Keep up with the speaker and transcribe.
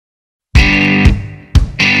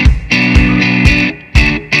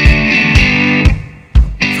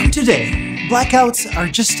Blackouts are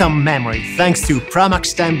just a memory thanks to Pramac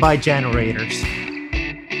standby generators.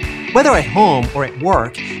 Whether at home or at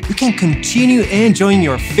work, you can continue enjoying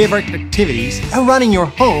your favorite activities and running your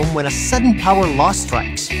home when a sudden power loss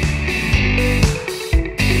strikes.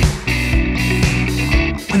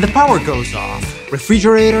 When the power goes off,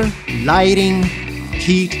 refrigerator, lighting,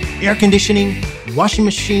 heat, air conditioning, washing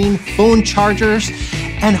machine, phone chargers,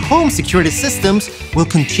 and home security systems will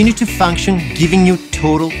continue to function, giving you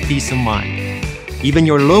total peace of mind. Even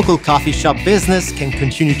your local coffee shop business can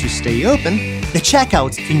continue to stay open, the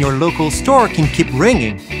checkouts in your local store can keep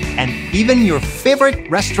ringing, and even your favorite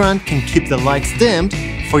restaurant can keep the lights dimmed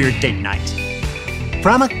for your date night.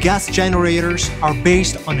 Pramac gas generators are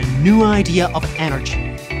based on a new idea of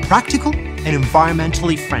energy, practical and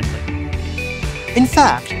environmentally friendly. In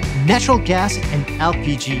fact, natural gas and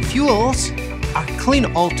LPG fuels are clean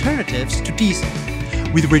alternatives to diesel,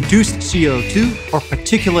 with reduced CO2 or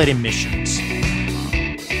particulate emissions.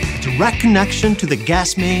 A direct connection to the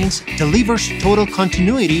gas mains delivers total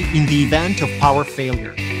continuity in the event of power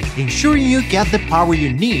failure, ensuring you get the power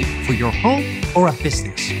you need for your home or a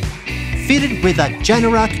business. Fitted with a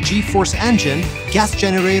Generac G-Force engine, gas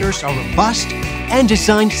generators are robust and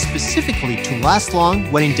designed specifically to last long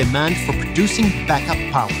when in demand for producing backup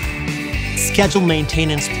power. Scheduled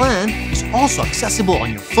maintenance plan is also accessible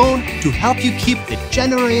on your phone to help you keep the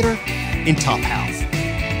generator in top health.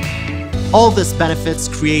 All these benefits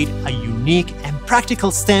create a unique and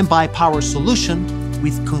practical standby power solution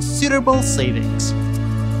with considerable savings.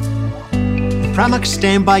 The Pramac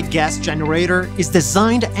standby gas generator is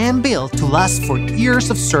designed and built to last for years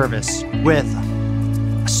of service with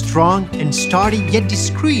a strong and sturdy yet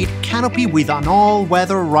discreet canopy with an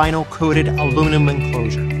all-weather rhino-coated aluminum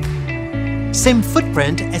enclosure. Same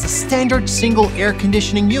footprint as a standard single air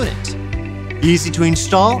conditioning unit. Easy to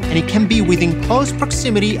install, and it can be within close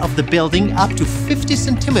proximity of the building up to 50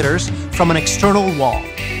 centimeters from an external wall.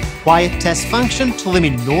 Quiet test function to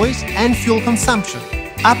limit noise and fuel consumption.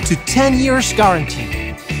 Up to 10 years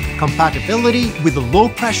guarantee. Compatibility with the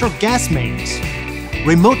low-pressure gas mains.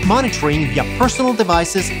 Remote monitoring via personal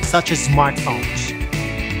devices such as smartphones.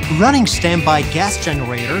 Running standby gas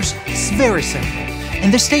generators is very simple,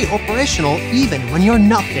 and they stay operational even when you're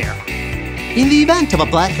not there. In the event of a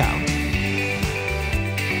blackout,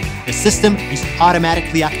 the system is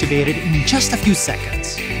automatically activated in just a few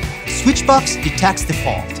seconds. The switch box detects the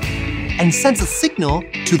fault and sends a signal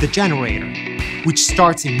to the generator, which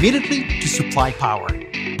starts immediately to supply power.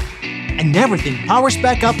 And everything powers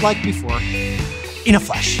back up like before, in a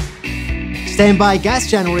flash. Standby gas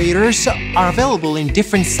generators are available in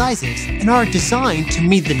different sizes and are designed to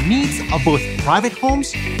meet the needs of both private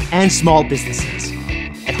homes and small businesses.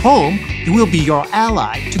 At home, it will be your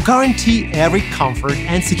ally to guarantee every comfort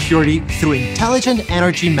and security through intelligent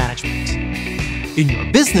energy management. In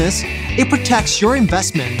your business, it protects your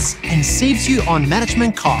investments and saves you on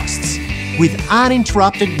management costs. With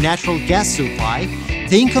uninterrupted natural gas supply,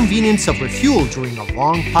 the inconvenience of refuel during a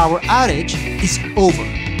long power outage is over.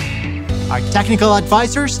 Our technical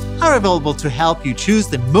advisors are available to help you choose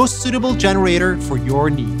the most suitable generator for your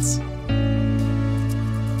needs.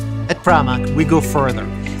 At Pramac, we go further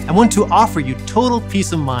and want to offer you total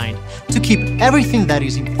peace of mind to keep everything that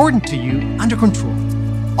is important to you under control.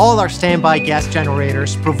 All our standby gas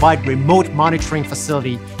generators provide remote monitoring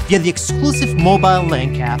facility via the exclusive Mobile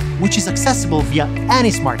Link app, which is accessible via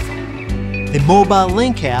any smartphone. The Mobile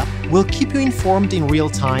Link app will keep you informed in real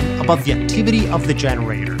time about the activity of the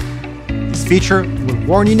generator. This feature will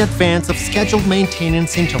warn you in advance of scheduled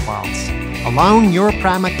maintenance intervals, allowing your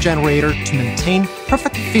Pramac generator to maintain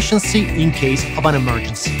perfect efficiency in case of an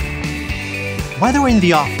emergency. Whether in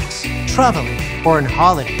the office, traveling, or on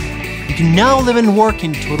holiday, you can now live and work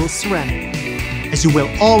in total serenity, as you will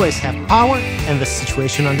always have power and the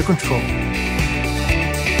situation under control.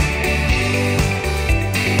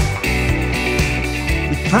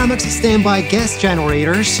 With Pramac's standby gas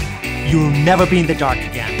generators, you will never be in the dark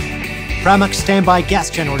again. Pramac standby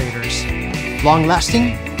gas generators.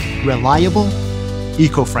 Long-lasting, reliable,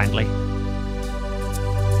 eco-friendly.